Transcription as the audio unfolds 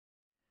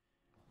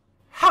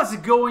How's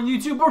it going,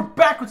 YouTube? We're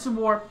back with some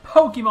more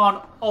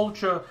Pokemon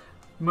Ultra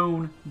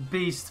Moon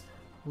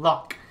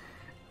Beastlocke.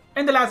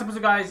 In the last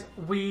episode, guys,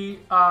 we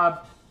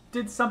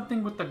did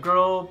something with the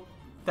girl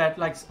that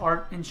likes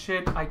art and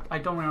shit. I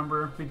don't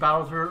remember. We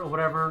battled her or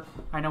whatever.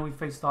 I know we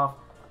faced off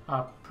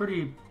a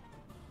pretty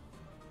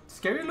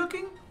scary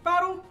looking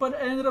battle, but it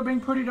ended up being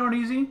pretty darn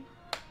easy.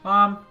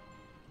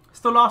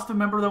 Still lost a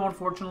member though,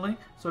 unfortunately.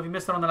 So if you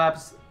missed it on the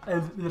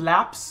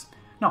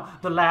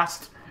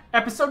last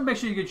episode, make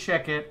sure you go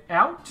check it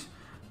out.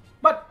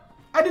 But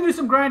I did do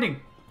some grinding.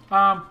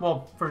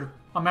 Well, for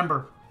a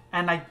member,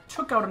 and I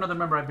took out another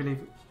member, I believe.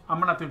 I'm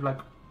gonna have to like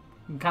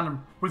kind of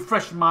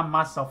refresh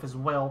myself as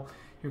well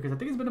here because I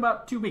think it's been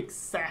about 2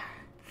 weeks.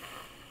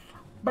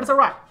 But it's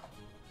alright.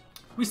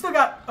 We still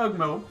got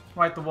Ugmo,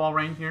 right? The wall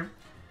rain here.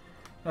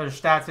 There's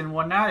stats and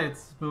whatnot.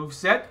 It's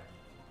moveset.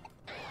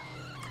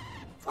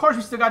 Of course,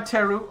 we still got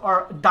Teru,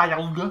 our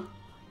Dialga,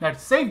 that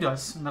saved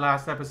us in the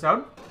last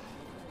episode.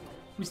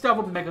 We still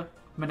have a Mega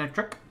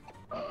Manectric.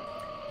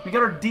 We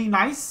got our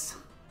D-Nice.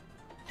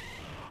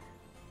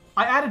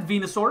 I added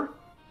Venusaur.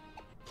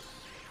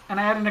 And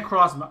I added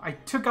Necrozma. I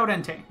took out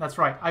Entei. That's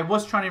right. I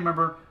was trying to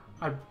remember.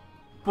 I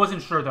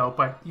wasn't sure though,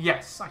 but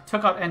yes, I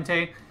took out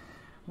Entei.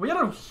 We had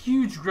a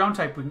huge ground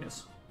type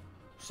weakness.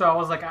 So I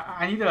was like,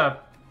 I need to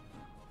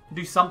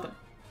do something.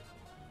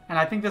 And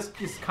I think this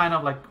is kind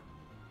of like,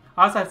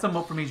 I also had some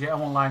hope from EJ, I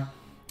won't lie.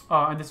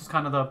 And this was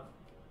kind of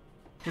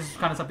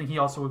something he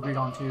also agreed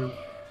on too.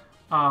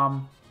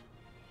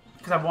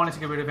 Because I wanted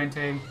to get rid of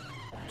Entei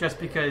just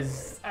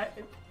because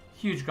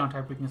huge ground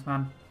type weakness,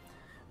 man.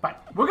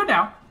 But we're good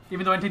now,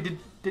 even though Entei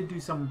did do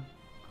some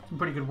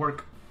pretty good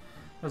work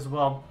as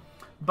well.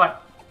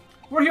 But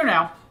we're here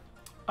now.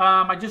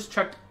 I just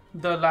checked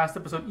the last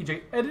episode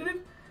EJ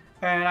edited,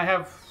 and I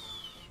have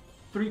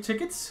 3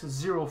 tickets,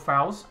 0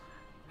 fouls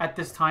at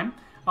this time.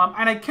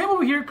 And I came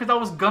over here because I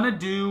was gonna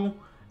do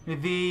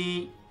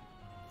the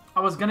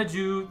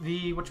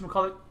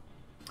whatchamacallit.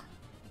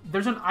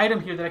 There's an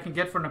item here that I can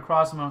get for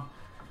Necrozma.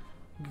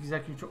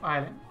 Executor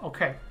Island.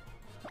 Okay.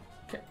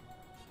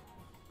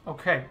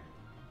 Okay.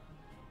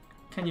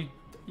 Can you...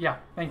 Yeah,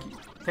 thank you.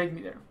 Take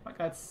me there. Like,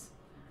 that's...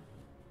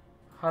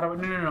 How do I...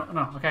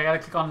 No. Okay, I gotta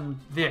click on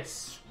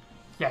this.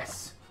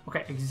 Yes.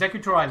 Okay,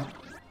 Executor Island.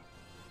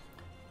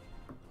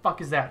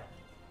 Fuck is that?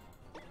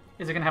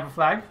 Is it gonna have a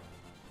flag?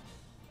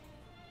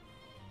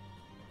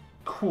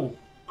 Cool.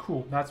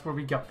 That's where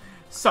we go.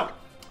 So,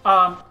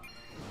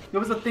 there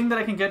was a thing that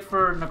I can get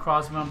for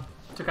Necrozma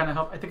to kind of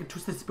help. I think a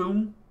Twisted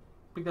Spoon. I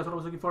think that's what I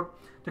was looking for.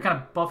 To kind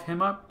of buff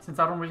him up, since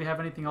I don't really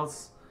have anything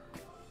else.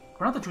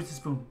 Or not the Twisted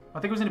Spoon. I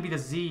think it was going to be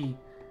the Z.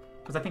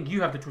 Because I think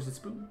you have the Twisted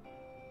Spoon.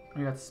 And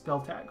you got the spell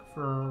tag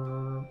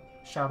for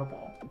Shadow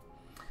Ball.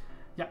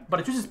 Yeah,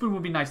 but a Twisted Spoon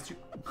would be nice too.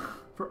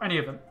 For any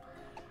of them.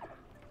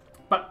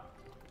 But,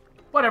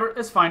 whatever,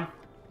 it's fine.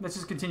 Let's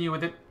just continue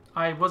with it.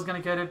 I was going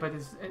to get it, but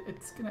it's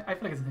gonna, I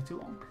feel like it's going to take too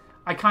long.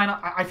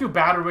 I feel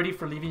bad already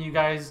for leaving you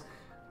guys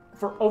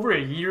for over a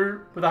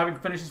year without having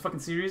finished this fucking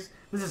series.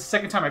 This is the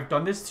second time I've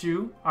done this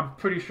too, I'm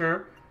pretty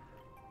sure.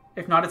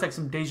 If not, it's like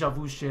some deja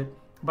vu shit.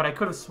 But I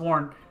could have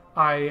sworn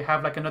I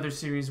have like another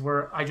series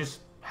where I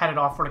just had it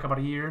off for like about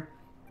a year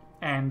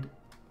and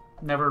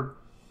never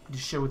did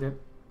shit with it.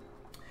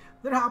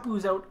 Then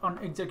Hapu's out on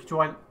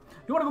Executor Island.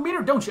 You want to go meet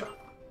her, don't you?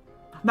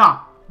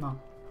 Nah.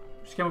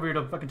 Just came over here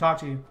to fucking talk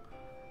to you.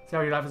 See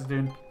how your life is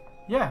doing.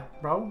 Yeah,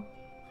 bro.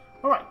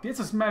 Alright, this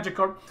is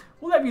Magikarp.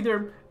 We'll have you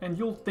there and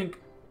you'll think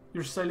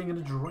you're sailing in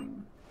a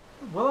dream.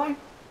 Will I?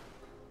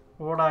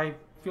 Or would I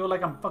feel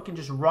like I'm fucking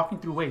just rocking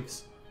through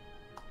waves?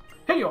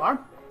 Here you are.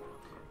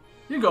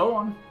 You go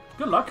on.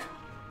 Good luck.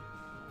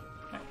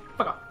 Hey,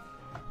 fuck off.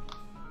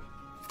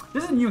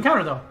 This is a new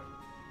encounter though.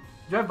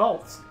 You have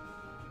vaults.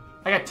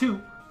 I got 2,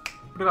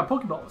 but I got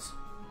Pokeballs.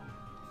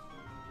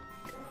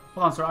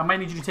 Hold on, sir. I might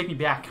need you to take me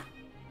back.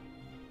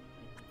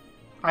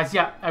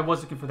 Yeah, I was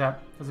looking for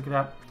that. Let's look at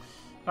that.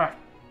 Alright.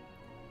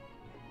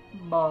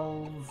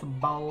 Balls. They're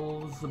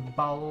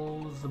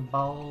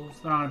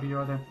not gonna be here,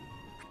 are they? Are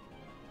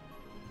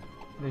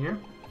they here?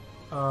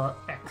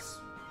 X.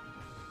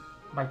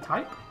 By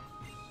type?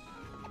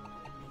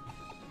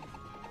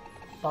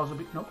 Balls will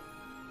be... Nope.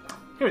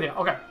 Here they are.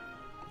 Okay.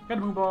 Got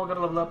a Moonball, got a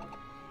level up.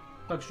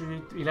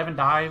 Luxury, 11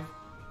 dive.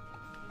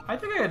 I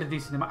think I got a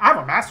decent amount. I have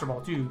a Master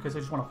Ball too, because I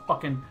just want to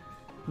fucking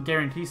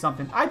guarantee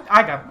something. I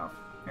got enough.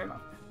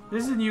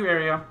 This is a new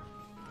area.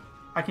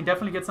 I can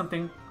definitely get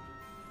something.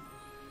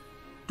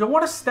 Don't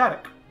want a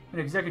static. An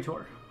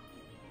Executor.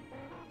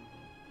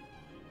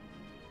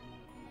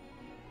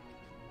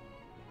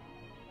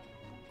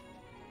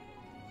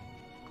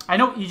 I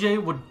know EJ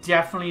would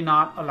definitely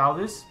not allow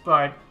this,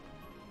 but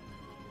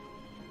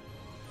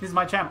this is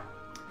my channel.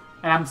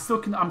 And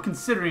I'm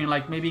considering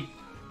like maybe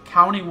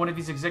counting one of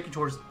these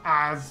Executors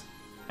as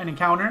an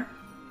encounter.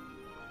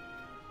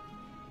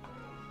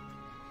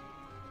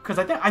 Because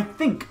I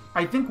think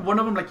one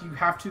of them like you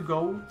have to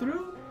go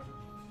through.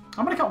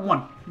 I'm gonna count one.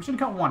 I'm just gonna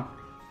count one.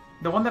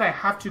 The one that I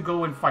have to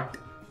go and fight.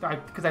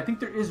 Because I think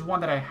there is one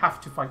that I have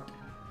to fight.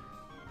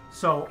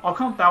 So I'll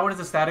count that one as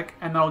a static,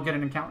 and then I'll get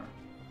an encounter.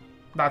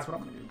 That's what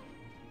I'm gonna do.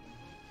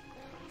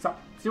 So,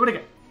 see what I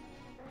get.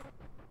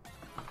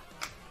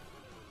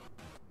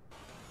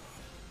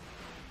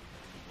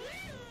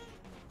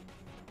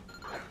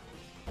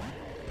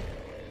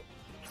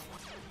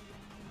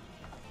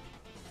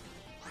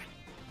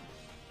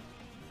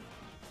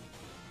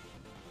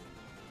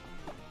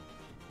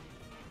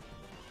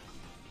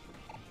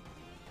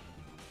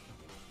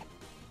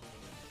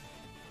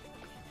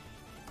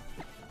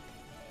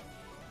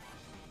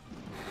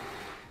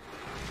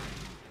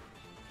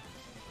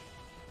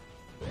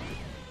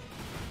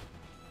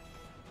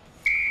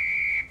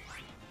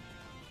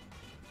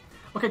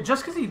 Okay,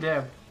 just because he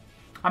did.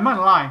 I'm not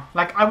gonna lie.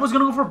 Like, I was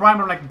gonna go for Brian,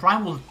 but like,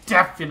 Brian will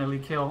definitely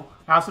kill.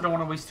 I also don't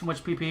want to waste too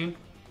much PP.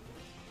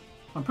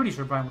 I'm pretty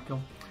sure Brian will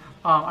kill.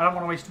 I don't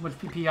want to waste too much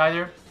PP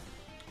either.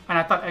 And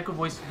I thought Echo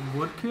Voice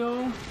would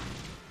kill.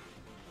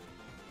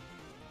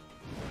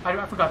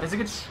 I forgot. Does it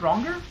get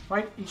stronger,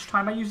 right? Each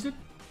time I use it?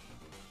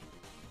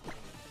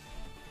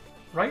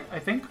 Right? I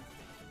think.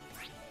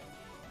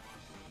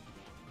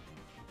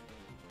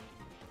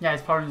 Yeah,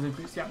 his power is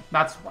increased. Yeah,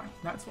 that's why.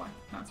 That's why.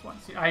 That's why.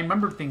 See, I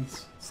remember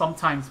things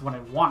sometimes when I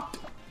want.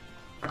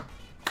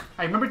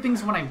 I remember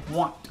things when I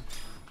want,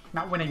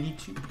 not when I need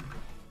to.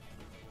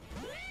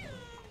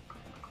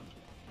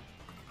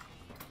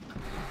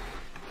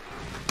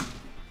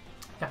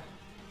 Yeah.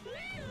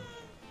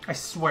 I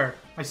swear,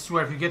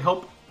 if you get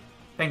help,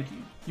 thank you.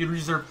 You don't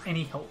deserve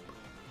any help.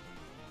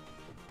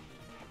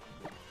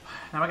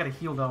 Now I gotta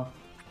heal though.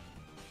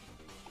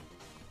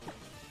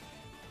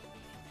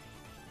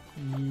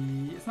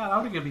 It's not. I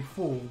don't think it'll be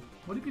full.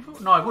 Would it be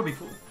full? No, it would be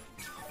full.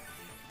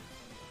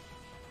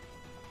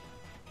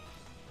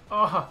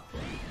 Oh,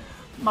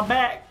 my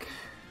back.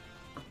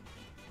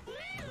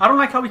 I don't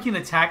like how we can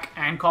attack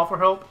and call for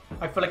help.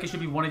 I feel like it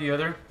should be one or the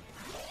other.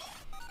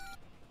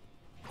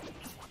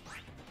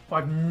 Oh,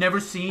 I've never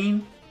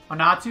seen a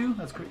Natu.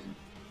 That's crazy.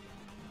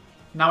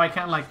 Now I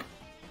can't like.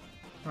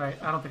 Right,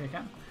 I don't think I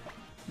can.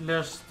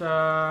 Just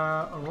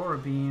Aurora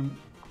Beam,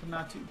 but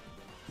Natu.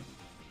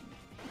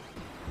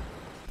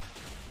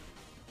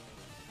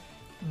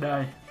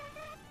 Die.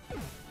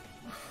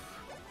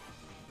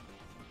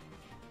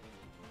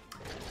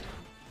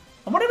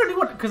 I wonder if I do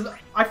what, because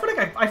I feel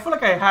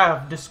like I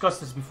have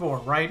discussed this before,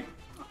 right?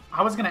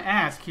 I was gonna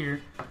ask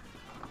here,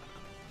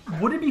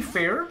 would it be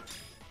fair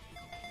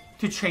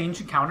to change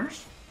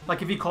encounters?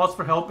 Like if he calls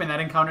for help and that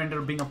encounter ended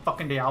up being a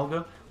fucking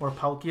Dialga or a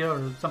Palkia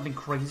or something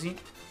crazy,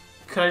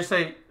 could I just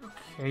say,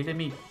 okay, let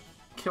me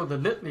kill the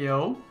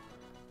Litleo,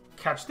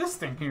 catch this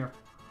thing here?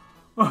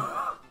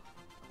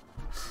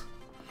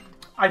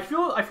 I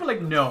feel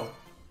like no.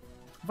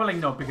 I feel like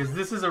no, because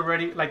this is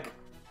already, like,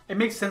 it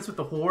makes sense with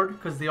the Horde,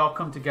 because they all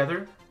come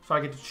together, so I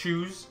get to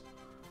choose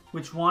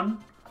which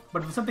one.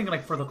 But with something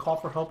like for the call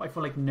for help, I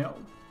feel like no.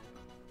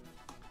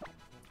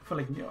 I feel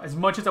like no. As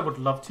much as I would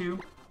love to.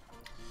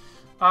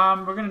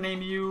 We're gonna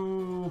name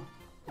you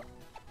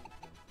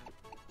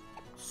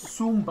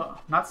Sumba.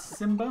 Not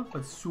Simba,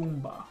 but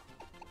Sumba.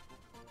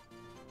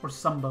 Or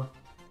Sumba.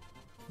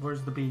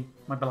 Where's the B?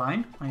 Am I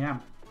blind? I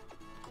am.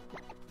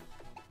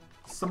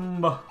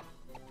 Sumba.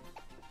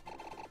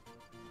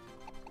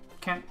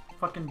 Can't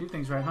fucking do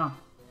things right, huh?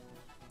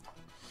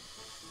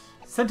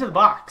 Sent to the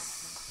box.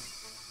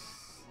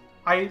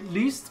 I at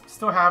least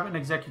still have an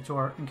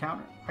Executor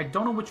encounter. I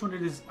don't know which one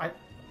it is. I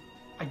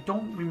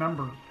don't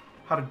remember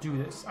how to do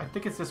this. I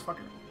think it's this fucker.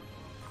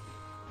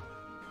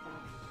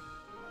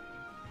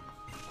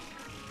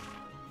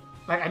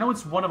 Like, I know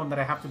it's one of them that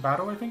I have to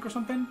battle, I think, or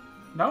something.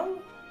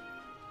 No?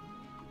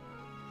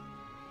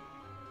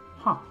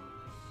 Huh.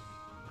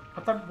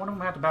 I thought one of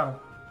them had to battle.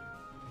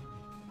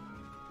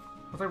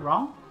 Was I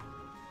wrong?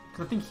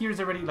 Because I think here's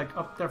already, like,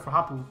 up there for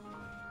Hapu.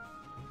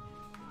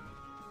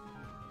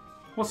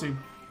 We'll see.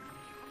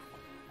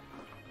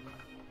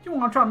 You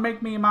want to try to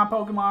make me and my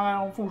Pokemon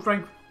on full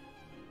strength?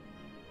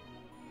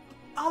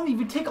 I'll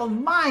even take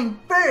on mine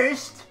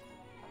first!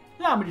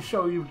 Allow me to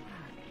show you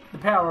the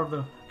power of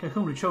the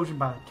Kahuna chosen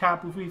by the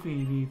Tapu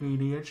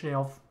Fini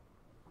itself.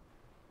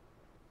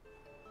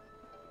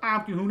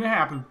 I'm Kahuna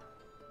Hapu.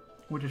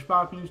 With the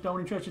sparkling stone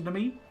entrusted to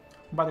me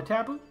by the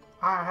Tapu,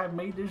 I have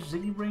made this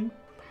Z-ring,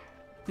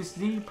 this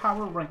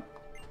Z-power ring.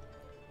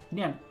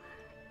 Now,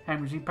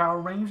 having Z-power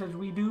rings as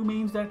we do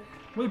means that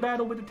we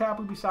battle with the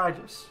Tapu beside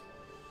us.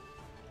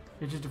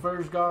 This is the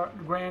first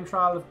grand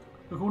trial of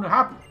Kahuna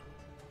Hapu.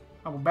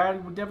 I will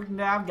battle with everything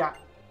that I've got.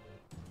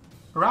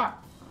 Alright.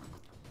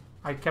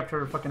 I kept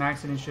her fucking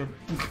accent and shit.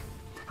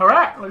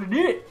 Alright, let's do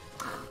it.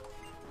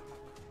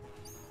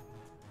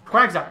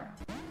 Quagsire.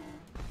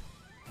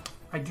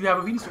 I do have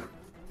a Venusaur.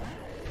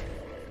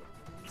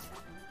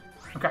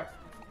 Okay.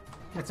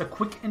 It's a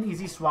quick and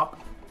easy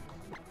swap.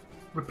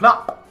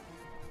 Replop.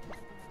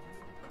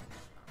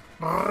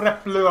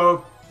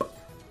 Replop.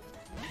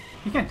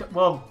 He can't.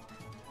 Well.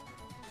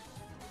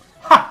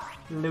 Ha!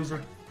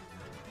 Loser.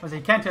 He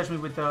can't touch me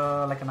with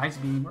like an Ice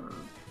Beam or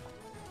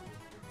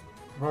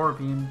Roar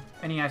Beam.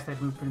 Any ice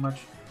type move, pretty much.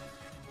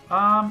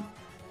 I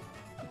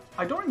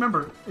don't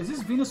remember. Is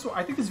this Venusaur?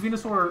 I think this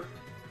Venusaur.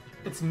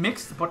 It's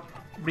mixed, but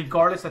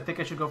regardless, I think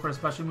I should go for a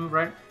special move,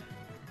 right?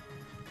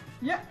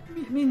 Yeah,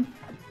 I mean,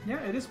 yeah,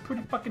 it is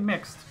pretty fucking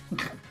mixed.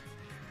 Because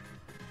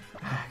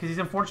he's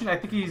unfortunate. I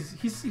think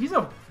he's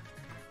a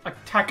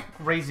attack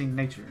raising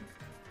nature.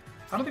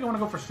 I don't think I want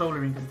to go for Solar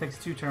Ring because it takes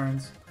 2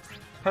 turns.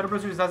 Pedal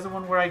Bruiser, is that the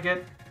one where I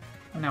get?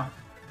 No.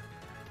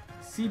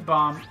 Seed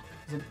Bomb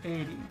is an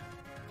 80.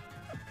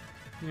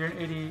 You're an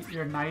 80,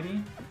 you're a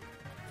 90.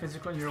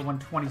 Physical, you're a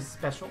 120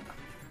 special.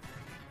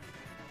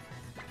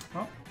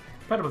 Well,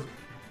 Pedal Bruiser.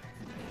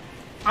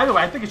 Either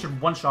way, I think it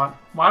should one-shot.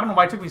 Well, I don't know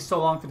why it took me so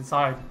long to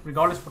decide.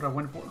 Regardless of what I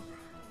went for.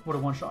 Would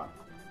have one-shot.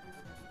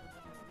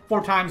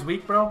 4 times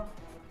weak, bro.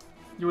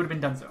 You would have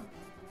been done so.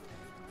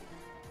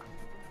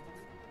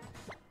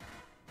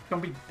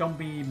 Don't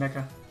be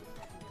Mega.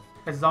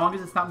 As long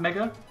as it's not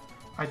Mega,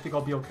 I think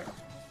I'll be okay.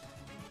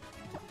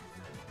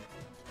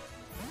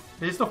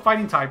 It's still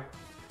fighting type.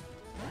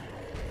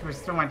 We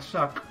still might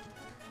suck.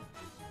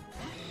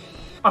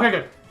 Okay,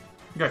 good.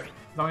 Good.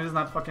 As long as it's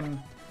not fucking...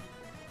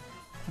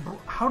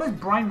 How does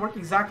Brine work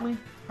exactly?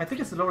 I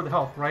think it's to lower the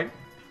health, right?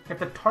 If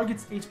the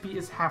target's HP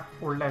is half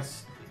or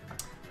less.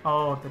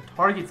 Oh, the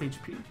target's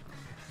HP.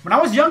 When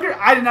I was younger,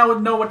 I did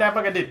not know what that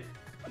fuck I did.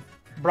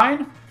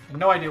 Brine,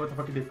 no idea what the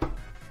fuck he did.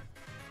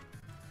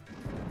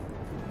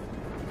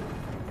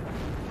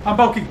 I'm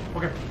bulky.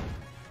 Okay.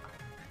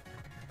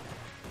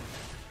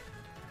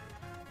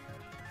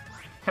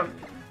 Hell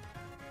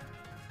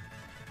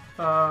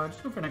yeah.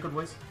 Just go for an Echo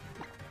Voice.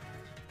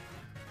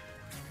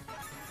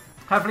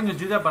 I have to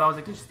do that, but I was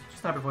like, just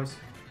have a voice.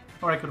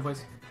 Or Echo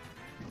Voice.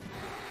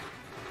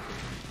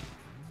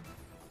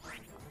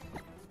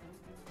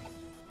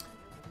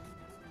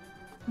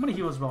 I'm gonna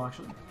heal as well,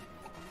 actually.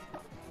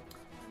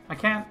 I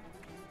can't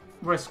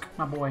risk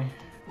my boy.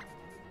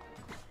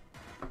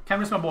 Can't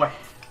risk my boy.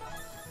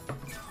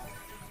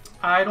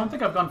 I don't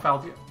think I've gone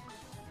fouled yet.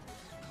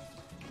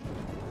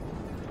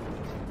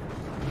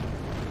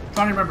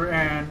 Trying to remember,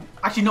 and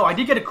actually no, I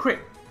did get a crit.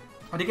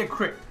 I did get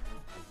crit.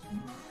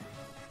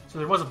 So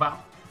there was a foul.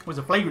 It was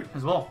a flagrant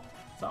as well.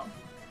 So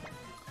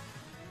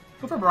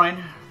go for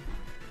Brine.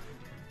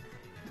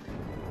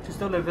 To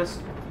still live this.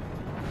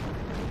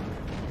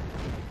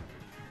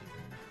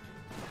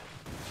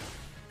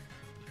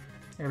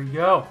 There we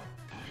go.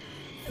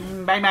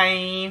 Bye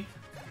bye.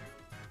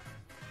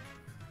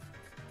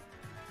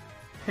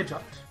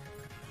 Headshot.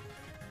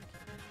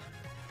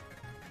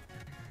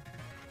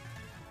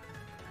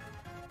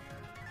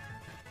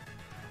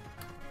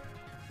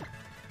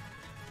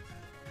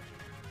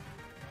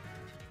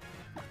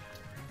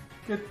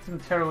 Get some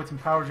Terra with some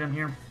Power Gem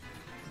here.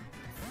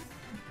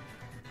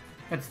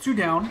 That's 2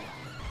 down.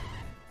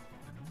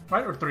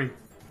 Right? Or 3? Is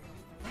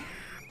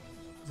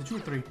it 2 or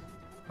 3? I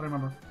don't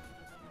remember.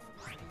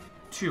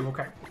 2,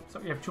 okay.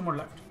 So you have 2 more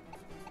left.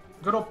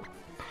 Good old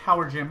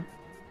Power Gem.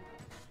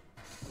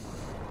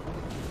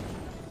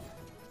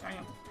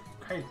 Damn.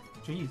 Okay,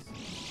 jeez.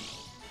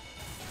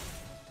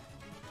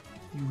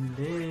 You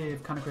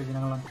live. Kind of crazy, not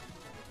gonna lie.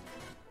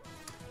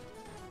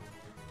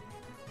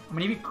 I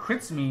mean, if he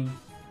crits me,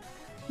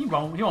 he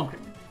won't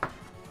crit me.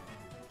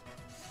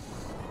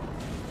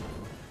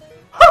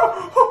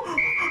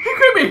 He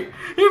crit me!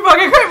 He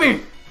fucking crit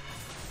me!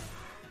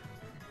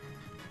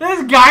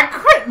 This guy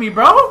crit me,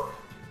 bro!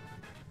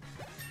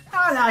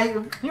 Oh,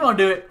 no, he won't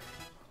do it.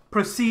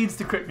 Proceeds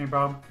to crit me,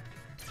 bro.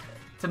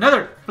 It's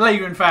another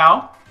flagrant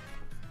foul.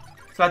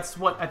 So that's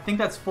what, I think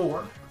that's 4.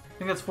 I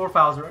think that's 4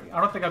 fouls already. I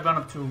don't think I've gone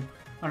up to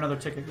another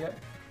ticket yet.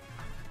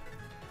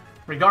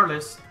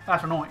 Regardless,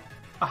 that's annoying.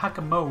 A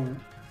Hakamo.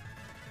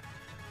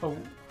 Oh,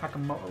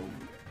 Hakamo.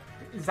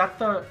 Is that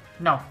the...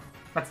 No.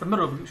 That's the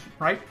middle evolution,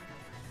 right?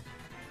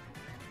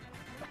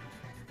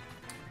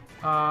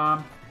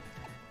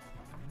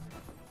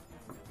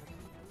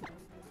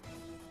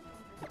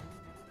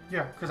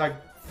 Yeah, because I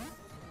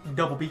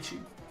double beat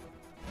you.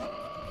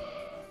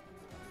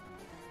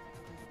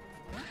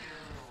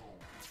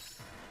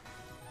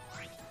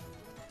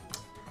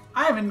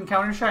 I haven't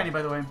encountered shiny,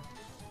 by the way.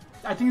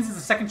 I think this is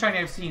the second shiny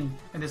I've seen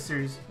in this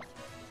series.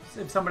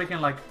 If somebody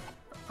can, like...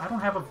 I don't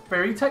have a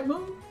fairy type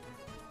move?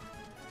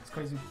 It's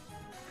crazy.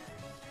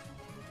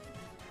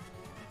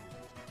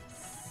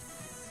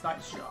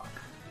 Side shock.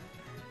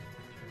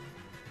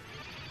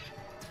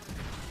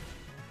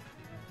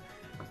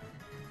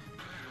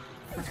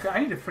 I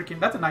need to freaking...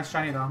 That's a nice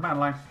shiny, though. I'm not gonna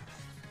lie.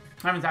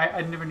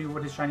 I never knew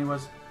what his shiny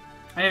was.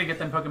 I need to get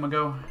them Pokemon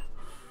Go.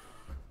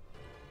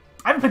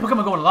 I haven't played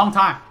Pokemon Go in a long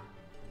time.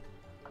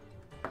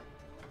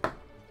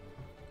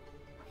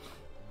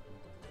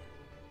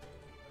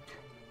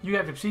 You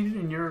have succeeded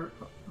in your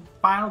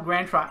final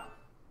grand trial.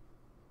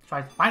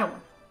 Try the final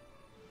one.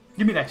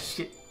 Give me that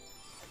shit.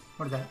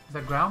 What is that? Is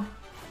that ground?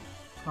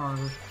 Or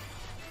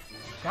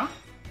ground?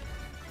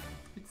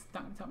 It's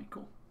not gonna tell me.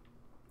 Cool.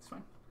 It's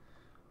fine.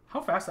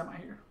 How fast am I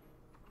here?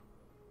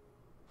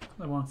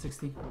 Level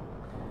 160.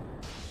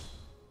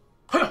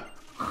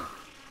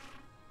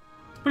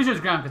 Pretty sure it's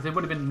ground because it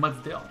would have been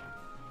Mudsdale.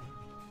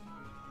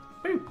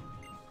 Boom.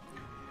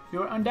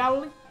 You're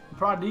undoubtedly a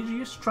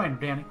prodigious trainer,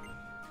 Danny.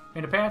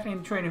 In the past, any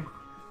trainer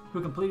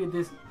who completed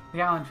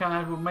the island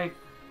child will make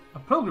a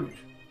pilgrimage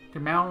to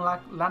Mount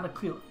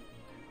Lanakila.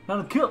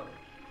 Lanakila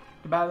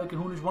to battle the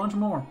Kahunas once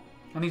more.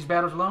 In these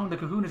battles alone, the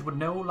Kahunas would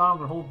no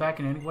longer hold back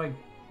in any way.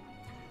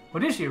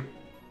 But this year,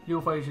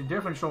 you'll face a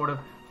different sort of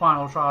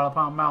final trial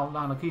upon Mount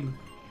Lanakila.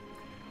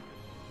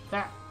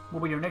 That will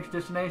be your next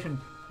destination.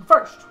 But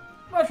first,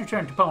 let's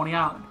return to Pony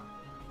Island.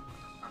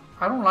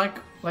 I don't like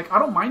I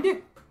don't mind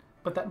it,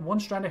 but that one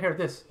strand of hair,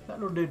 that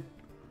little dude,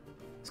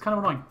 it's kind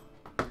of annoying.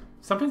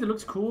 Sometimes it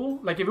looks cool.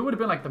 Like if it would have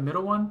been like the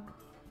middle one,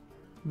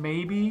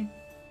 maybe.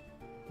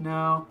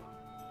 No.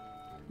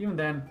 Even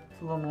then,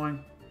 it's a little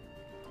annoying.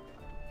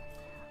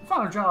 The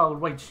final trial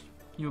awaits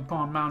you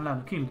upon Mount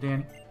Lanakila,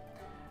 Danny.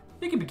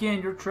 You can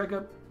begin your trek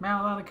up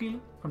Mount Lanakila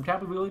from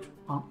Tapu Village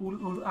on Ula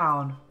Ula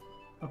Island.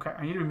 Okay,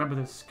 I need to remember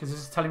this because this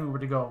is telling me where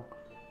to go.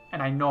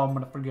 And I know I'm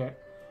going to forget.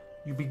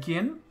 You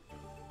begin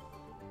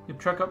your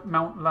trek up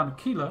Mount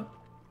Lanakila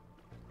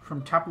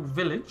from Tapu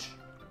Village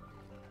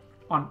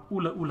on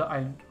Ula Ula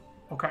Island.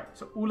 Okay,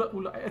 so Ula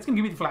Ula, it's going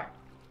to give me the flag.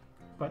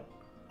 But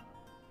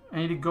I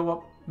need to go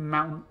up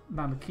Mount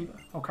Lanakila.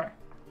 Okay.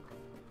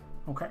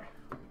 Okay.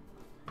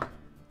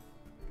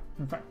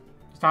 Okay.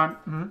 It's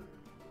time.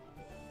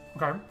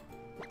 Okay.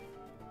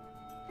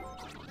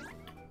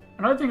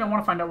 Another thing I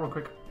want to find out real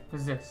quick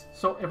is this.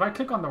 So if I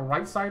click on the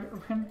right side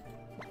of him,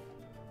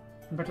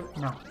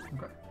 no.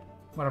 Okay.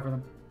 Whatever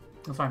then.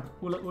 That's fine.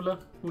 Ula Ula,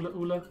 Ula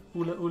Ula,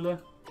 Ula Ula,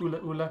 Ula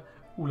Ula,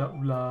 Ula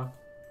Ula.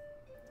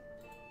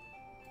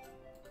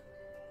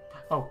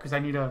 Oh, because I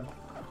need a...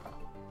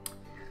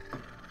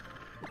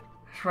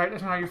 That's right,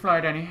 that's not how you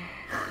fly, Danny.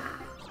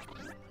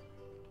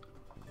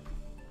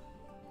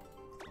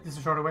 This is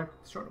a shorter way?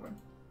 Shorter way.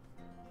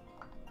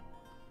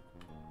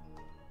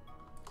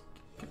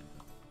 Okay.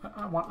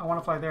 I want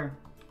to fly there.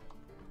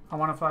 I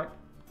want to fly...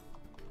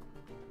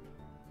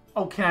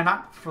 Oh, can I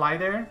not fly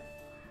there?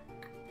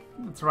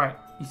 That's right.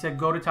 He said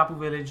go to Tapu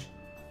Village,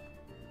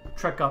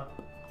 trek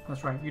up.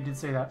 That's right, you did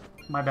say that.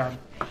 My bad.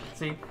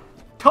 See?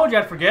 Told you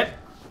I'd forget.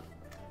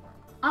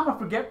 I'm a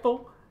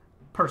forgetful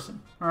person,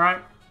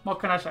 alright? What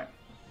can I say?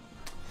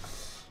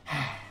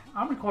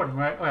 I'm recording,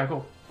 right? Okay,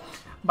 cool.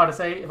 I'm about to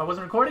say, if I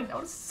wasn't recording, that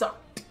would have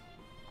sucked.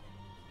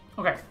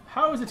 Okay,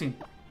 how is the team?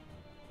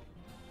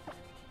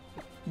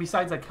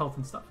 Besides, like, health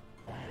and stuff.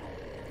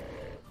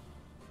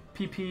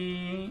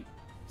 PP,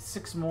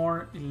 6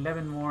 more,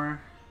 11 more.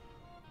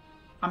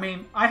 I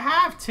mean, I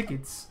have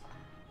tickets.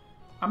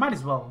 I might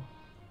as well.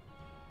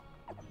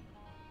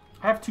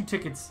 I have 2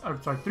 tickets, or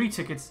sorry, 3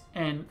 tickets,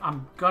 and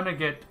I'm gonna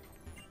get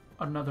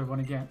another one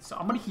again. So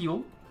I'm gonna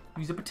heal,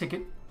 use up a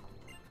ticket.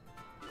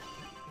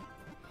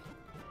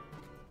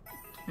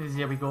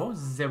 There we go,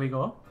 there we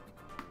go.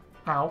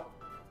 Ow.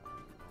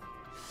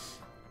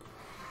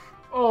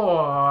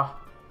 Oh.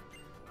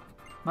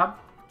 Not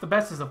the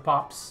best of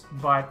pops,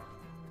 but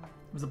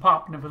it was a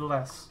pop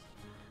nevertheless.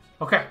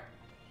 Okay.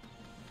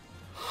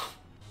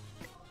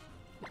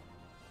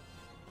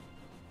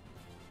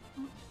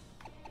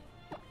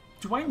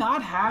 Do I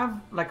not have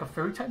like a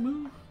fairy type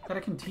move that I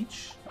can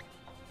teach?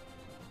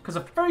 Because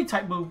a fairy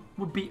type move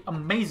would be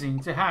amazing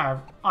to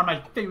have on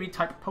my fairy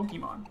type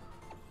Pokemon.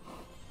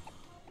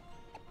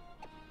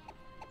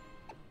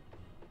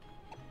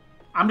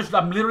 I'm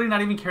literally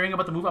not even caring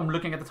about the move. I'm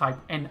looking at the type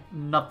and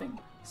nothing.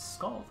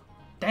 Scald.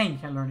 Dang,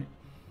 can't learn it.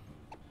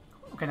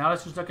 Okay, now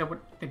let's just look at what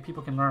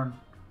people can learn.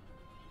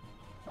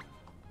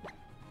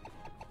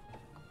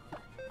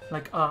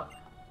 Like,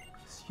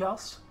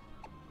 yes.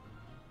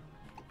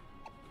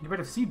 Get rid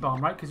of Seed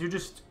Bomb, right? Because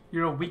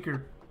you're a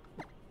weaker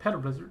Petal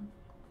Blizzard.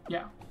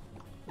 Yeah.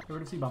 Get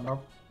rid of Seed Bomb,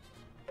 bro.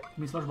 Give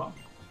me Sludge Bomb.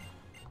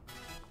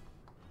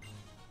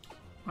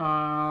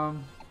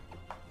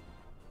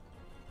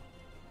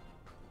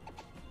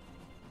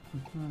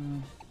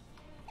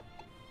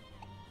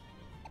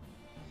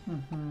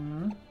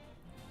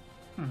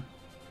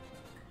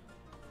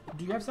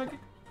 Do you have Psychic?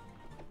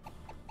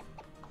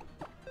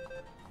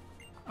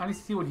 I need to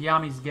see what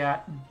Yami's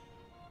got.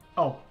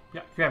 Oh,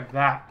 yeah, you have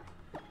that.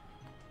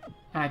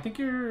 And I think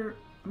you're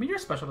a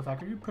special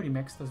attacker. You're pretty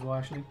mixed as well,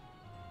 actually.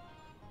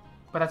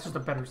 But that's just a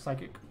better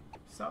Psychic.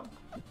 So,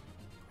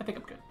 I think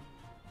I'm good.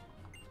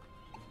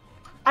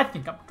 I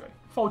think I'm good.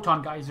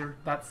 Photon Geyser.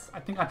 I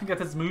think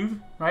that's his move,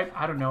 right?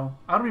 I don't know.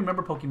 I don't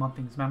remember Pokemon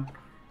things, man.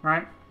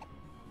 Right?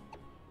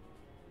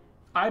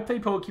 I play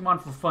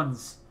Pokemon for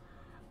funs.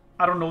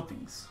 I don't know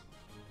things.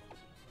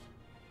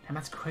 And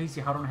that's crazy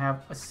how I don't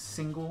have a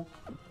single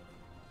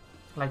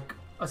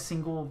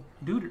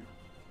duder.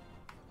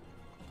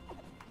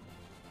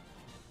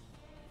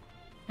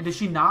 And did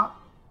she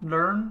not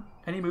learn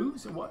any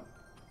moves or what?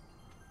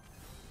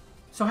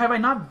 So have I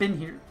not been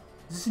here?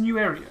 Is this a new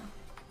area?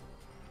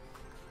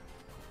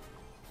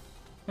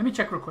 Let me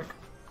check real quick.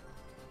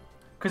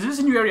 Because this is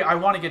a new area I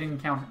want to get an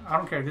encounter. I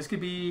don't care. This could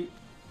be,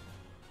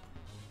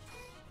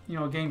 you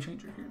know, a game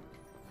changer here.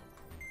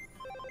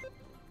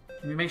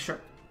 Let me make sure.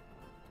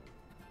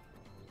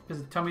 Does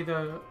it tell me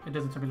it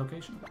doesn't tell me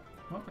location.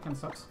 Well, that kind of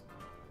sucks.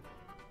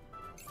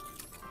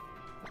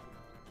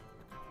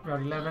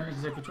 Route 11,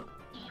 Executor.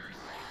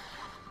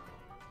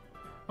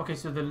 Okay,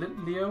 so the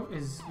Leo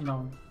is, you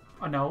know,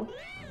 a no.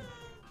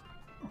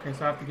 Okay,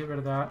 so I have to get rid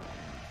of that.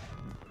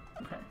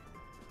 Okay.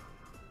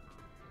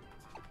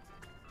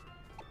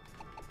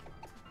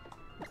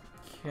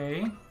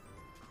 Okay.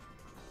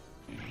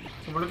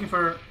 So we're looking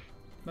for...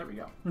 There we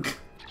go.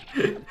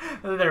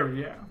 There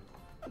we go.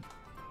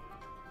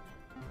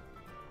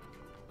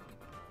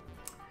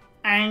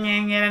 I'm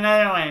gonna get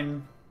another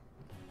one.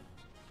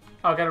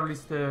 Oh, I gotta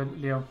release the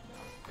Leo.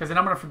 Because then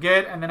I'm gonna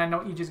forget, and then I know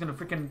EJ's gonna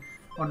freaking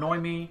annoy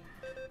me.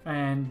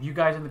 And you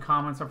guys in the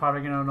comments are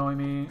probably gonna annoy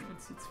me.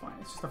 It's fine.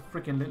 It's just a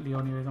freaking lit Leo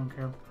anyways, I don't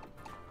care.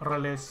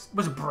 Release. It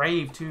was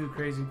brave too,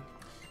 crazy.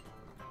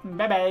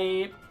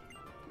 Bye-bye.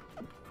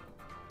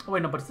 Oh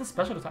wait, no, but it's a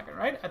special attacker,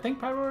 right? I think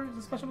Pyro is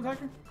a special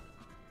attacker?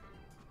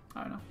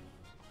 I don't know.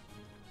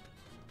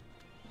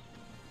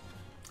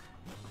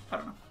 I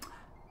don't know.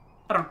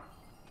 I don't know.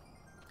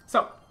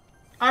 So,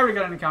 I already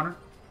got an encounter.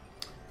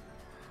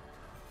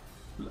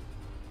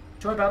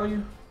 Do I battle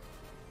you?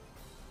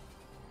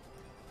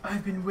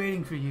 I've been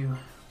waiting for you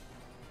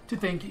to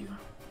thank you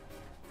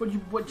for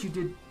what you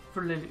did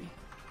for Lily.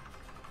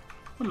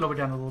 I'm gonna lower it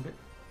down a little bit.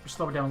 Just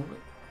slow it down a little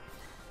bit.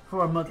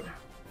 For our mother.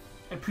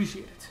 I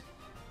appreciate it.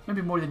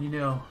 Maybe more than you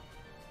know.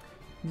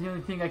 The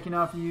only thing I can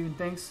offer you in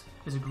thanks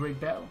is a great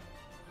battle.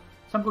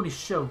 So I'm going to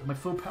show my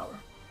full power.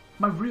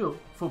 My real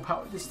full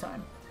power this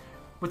time.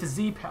 With the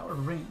Z power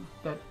ring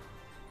that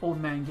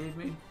old man gave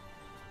me.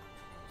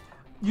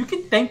 You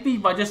can thank me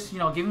by just, you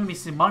know, giving me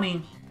some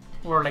money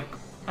or like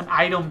an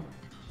item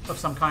of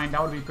some kind.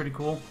 That would be pretty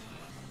cool.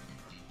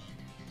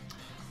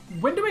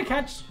 When do I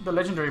catch the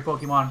legendary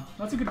Pokemon?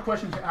 That's a good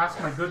question to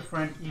ask my good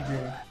friend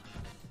EJ.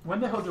 When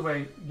the hell do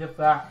I get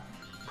that?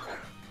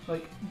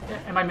 Like,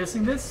 am I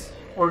missing this?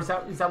 Or is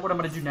that what I'm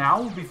gonna do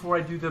now before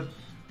I do the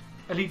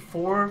Elite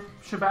Four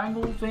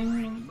shebangle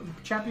thing?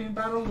 Champion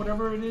battle?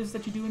 Whatever it is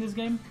that you do in this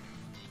game?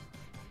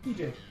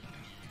 EJ.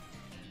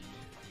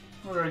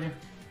 Where are you?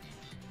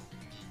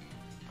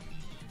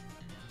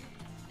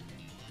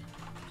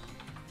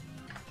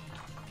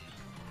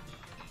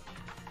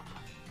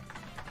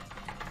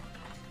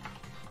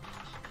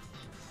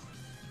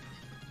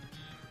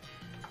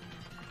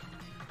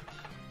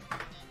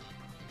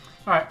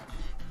 Alright.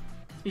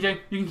 EJ,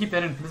 you can keep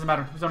that in. It doesn't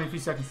matter. It's only a few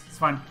seconds. It's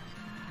fine.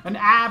 An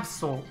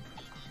Absol.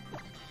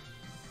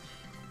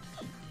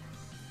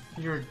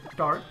 You're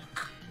dark.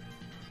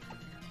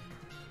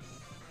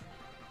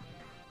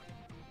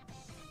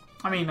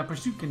 I mean, a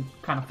Pursuit can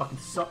kind of fucking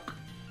suck.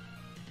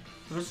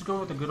 So let's just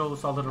go with the good old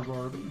solid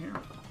Aurora beam here.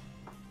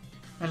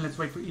 And let's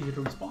wait for EJ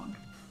to respond.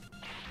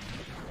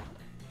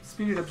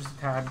 Speed it up just a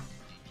tad.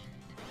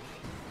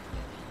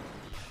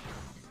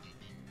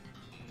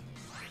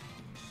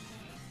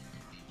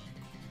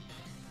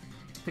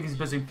 I think he's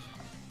busy.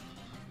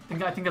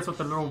 I think that's what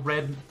the little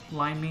red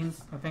line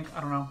means. I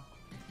don't know.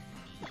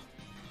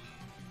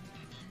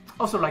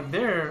 Also, like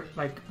there,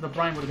 like the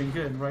Brian would have been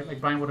good, right? Like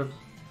Brian would have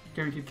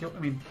guaranteed kill. I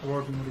mean,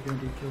 Aurora would have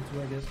guaranteed kill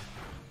too, I guess.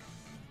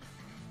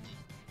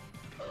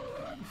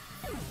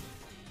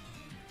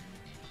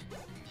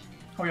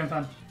 How are we on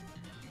time?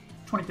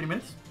 23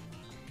 minutes.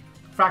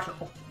 Fracture.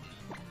 Oh,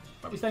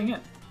 why are we staying in?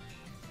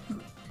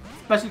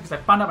 Especially because I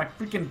found out my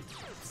freaking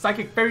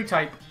Psychic Fairy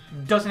type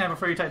doesn't have a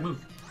Fairy type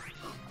move.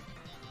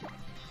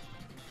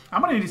 I'm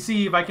gonna need to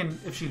see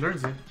if she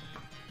learns it.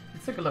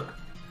 Let's take a look.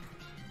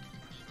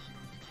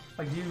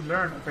 Like, do you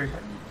learn a Fairy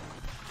type move?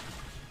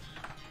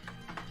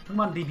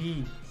 Come on,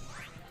 DB.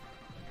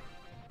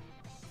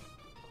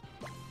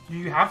 Do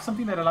you have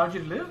something that allowed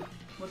you to live?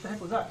 What the heck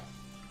was that?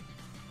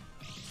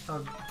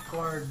 A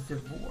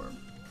Gardevoir.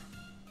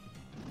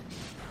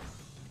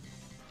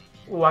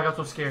 Oh, I got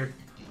so scared.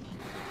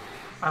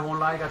 I won't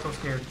lie, I got so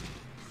scared.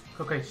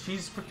 Okay,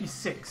 she's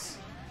 56.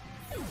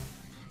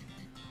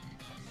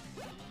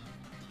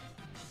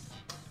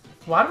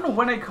 Well, I don't know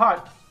when I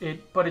caught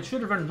it, but it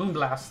should have run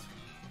Moonblast.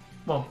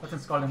 Well, that's in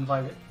Scarlet and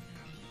Violet.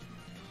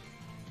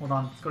 Hold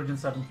on, let's go to Gen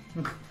 7.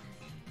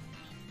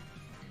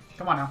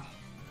 Come on now.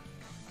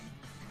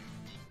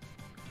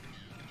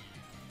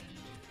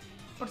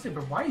 What's it,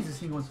 but why is this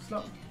thing going so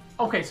slow?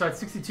 Okay, so at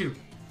 62.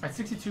 At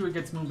 62 it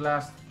gets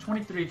Moonblast.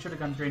 23 it should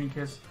have gone Draining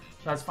Kiss.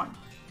 That's fine.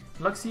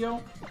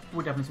 Luxio,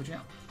 we're definitely switching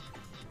out.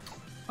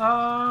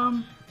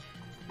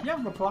 Yeah,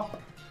 we'll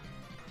plop.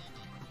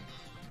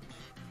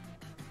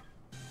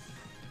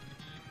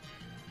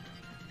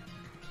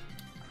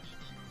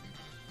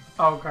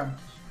 Oh, okay.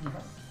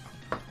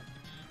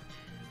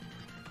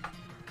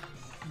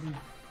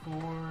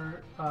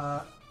 Before,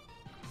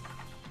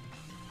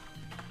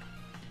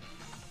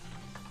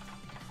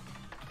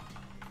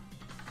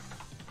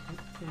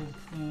 it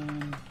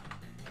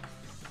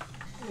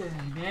is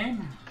in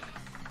game.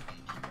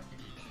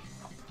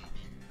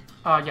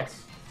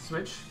 Yes.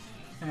 Switch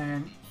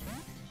and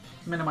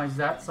minimize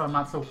that so I'm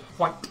not so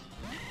white.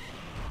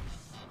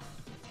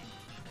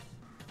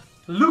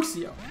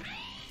 Luxio.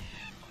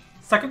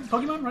 Second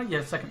Pokemon, right?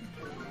 Yeah, second.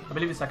 I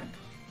believe it's second.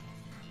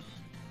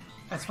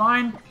 That's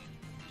fine.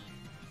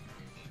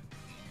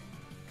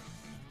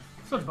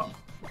 Switch bump.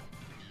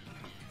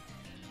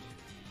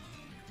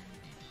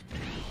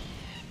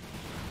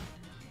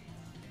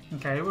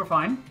 Okay, we're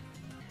fine.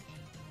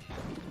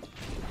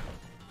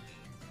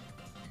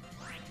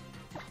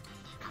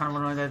 kind of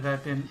annoying that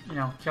that didn't, you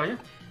know, kill you.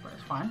 But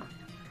it's fine.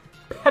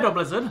 Pedo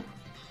Blizzard.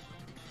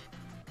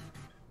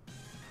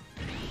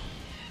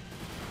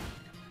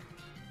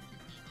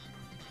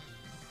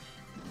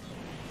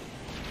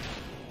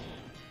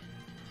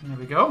 There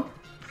we go.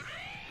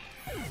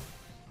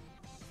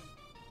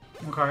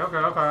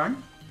 Okay.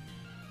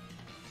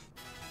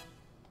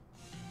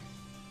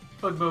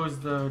 Ugbo is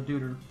the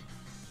duder.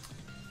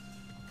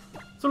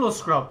 It's a little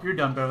scrub. You're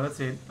done, bro. That's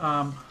it.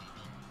 I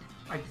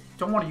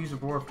don't want to use a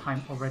Roar of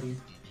Time already.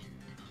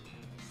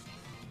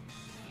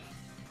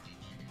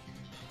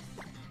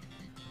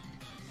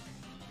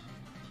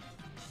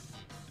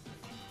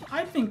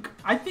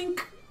 I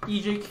think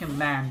EJ can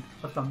land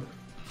a Thunder.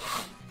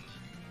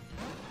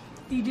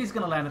 EJ's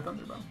gonna land a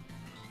Thunder, bro.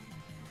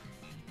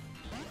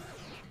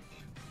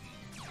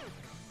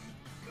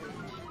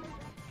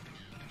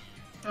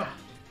 Ugh.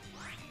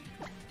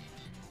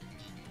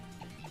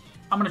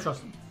 I'm gonna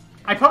trust him.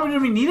 I probably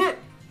don't even need it,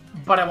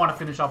 but I want to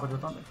finish off with the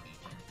Thunder.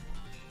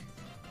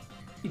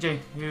 EJ,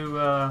 you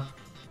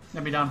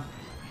let me down.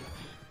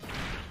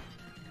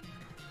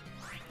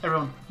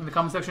 Everyone in the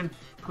comment section,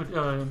 put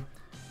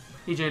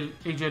EJ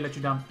let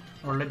you down,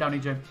 or let down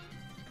EJ.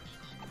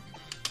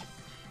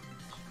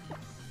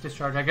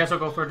 Discharge. I guess I'll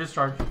go for a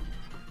discharge.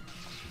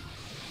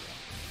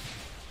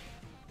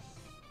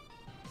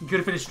 You could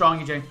have finished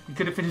strong, EJ. You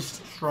could have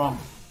finished strong.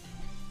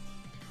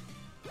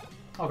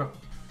 Okay.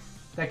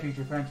 Thank you,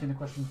 EJ, for answering the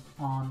question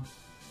on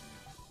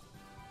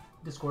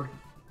Discord.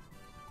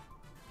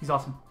 He's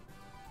awesome.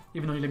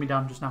 Even though he let me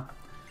down just now.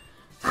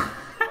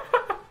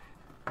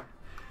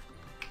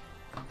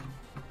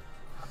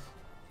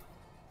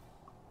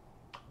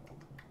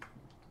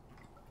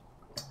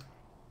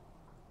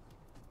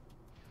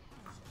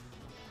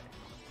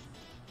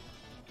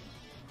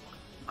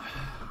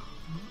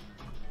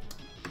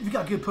 You've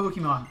got good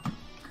Pokemon.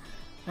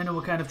 I know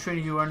what kind of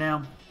trainer you are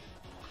now.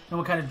 And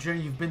what kind of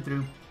journey you've been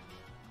through.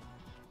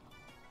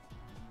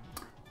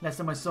 Last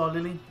time I saw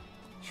Lily,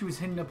 she was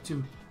heading up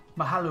to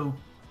Mahalo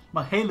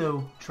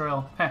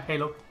Trail.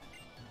 Halo.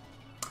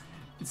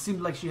 It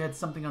seemed like she had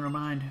something on her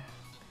mind.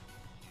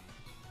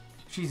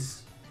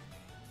 She's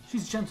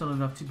gentle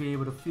enough to be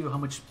able to feel how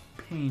much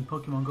pain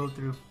Pokemon go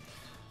through.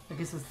 I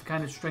guess that's the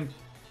kind of strength.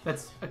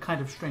 That's a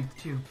kind of strength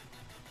too.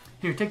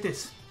 Here, take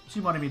this. She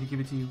wanted me to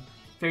give it to you.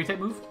 Fairy type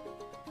move?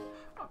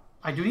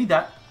 I do need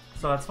that,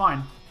 so that's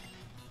fine.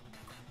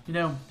 You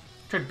know,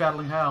 tried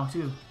battling Hao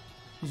too.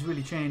 He's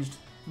really changed.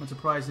 I'm not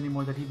surprised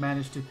anymore that he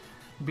managed to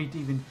beat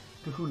even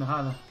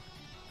Kakunahala.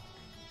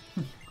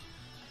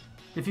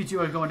 If you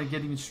two are going to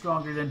get even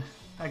stronger, then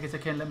I guess I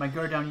can't let my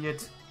guard down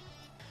yet.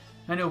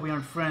 I know we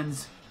aren't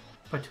friends,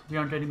 but we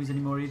aren't enemies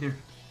anymore either.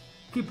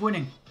 Keep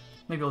winning.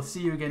 Maybe I'll see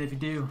you again if you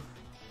do.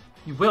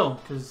 You will,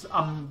 because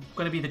I'm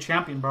going to be the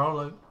champion, bro.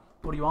 Like,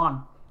 what are you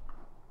on?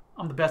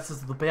 I'm the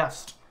bestest of the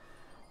best.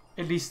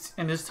 At least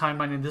in this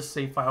timeline, in this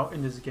save file,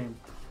 in this game.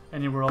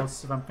 Anywhere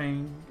else, if I'm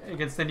playing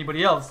against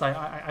anybody else,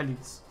 I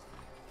lose.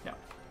 Yeah.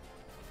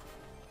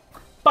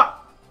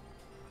 But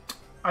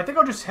I think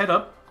I'll just head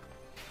up,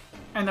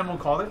 and then we'll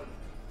call it.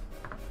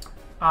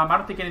 I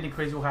don't think anything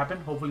crazy will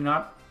happen. Hopefully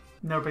not.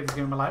 Never played this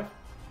game in my life.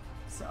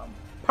 So,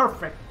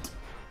 perfect.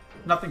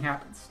 Nothing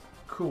happens.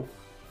 Cool.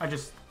 I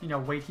just, you know,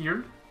 wait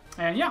here.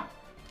 And yeah.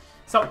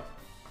 So,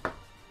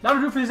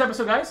 that'll do it for this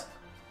episode, guys.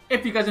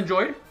 If you guys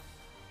enjoyed,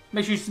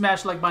 make sure you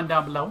smash the like button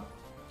down below.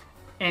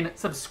 And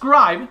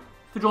subscribe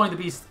to join the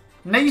Beast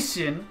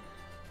Nation.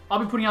 I'll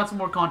be putting out some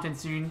more content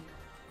soon.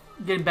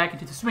 Getting back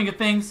into the swing of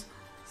things.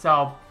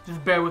 So,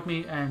 just bear with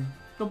me and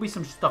there'll be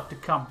some stuff to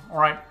come.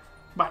 Alright?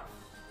 Bye.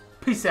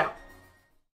 Peace out.